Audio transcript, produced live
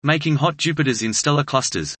Making Hot Jupiters in Stellar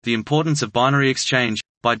Clusters, The Importance of Binary Exchange,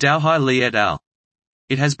 by Dowhai Li et al.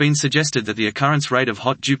 It has been suggested that the occurrence rate of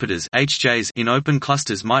hot Jupiters (HJs) in open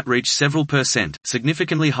clusters might reach several %,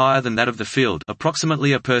 significantly higher than that of the field,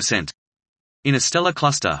 approximately a %. In a stellar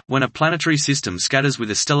cluster, when a planetary system scatters with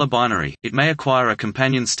a stellar binary, it may acquire a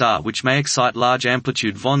companion star which may excite large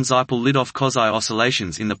amplitude von Zeipel-Lidov Kozai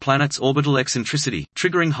oscillations in the planet's orbital eccentricity,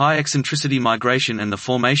 triggering high eccentricity migration and the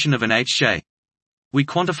formation of an HJ. We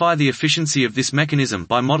quantify the efficiency of this mechanism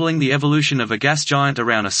by modeling the evolution of a gas giant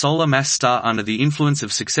around a solar mass star under the influence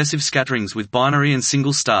of successive scatterings with binary and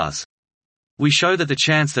single stars. We show that the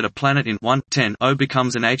chance that a planet in 1-10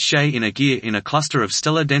 becomes an HJ in a gear in a cluster of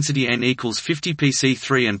stellar density n equals 50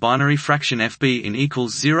 pc3 and binary fraction Fb in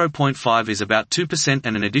equals 0.5 is about 2%,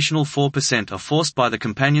 and an additional 4% are forced by the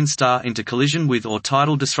companion star into collision with or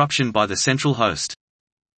tidal disruption by the central host.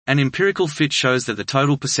 An empirical fit shows that the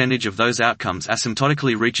total percentage of those outcomes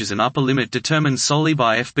asymptotically reaches an upper limit determined solely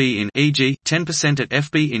by Fb in, e.g., 10% at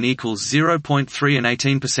Fb in equals 0.3 and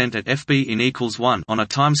 18% at Fb in equals 1 on a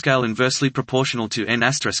timescale inversely proportional to n*,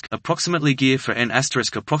 approximately gear for n*,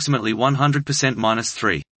 approximately 100% minus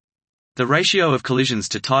 3. The ratio of collisions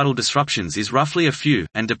to tidal disruptions is roughly a few,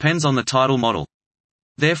 and depends on the tidal model.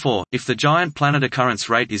 Therefore, if the giant planet occurrence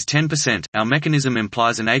rate is 10%, our mechanism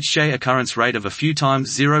implies an HJ occurrence rate of a few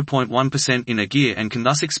times 0.1% in a gear and can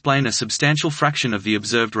thus explain a substantial fraction of the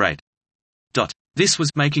observed rate. This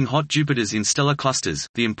was Making Hot Jupiters in Stellar Clusters,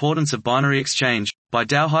 The Importance of Binary Exchange, by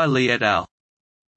Dowhai Li et al.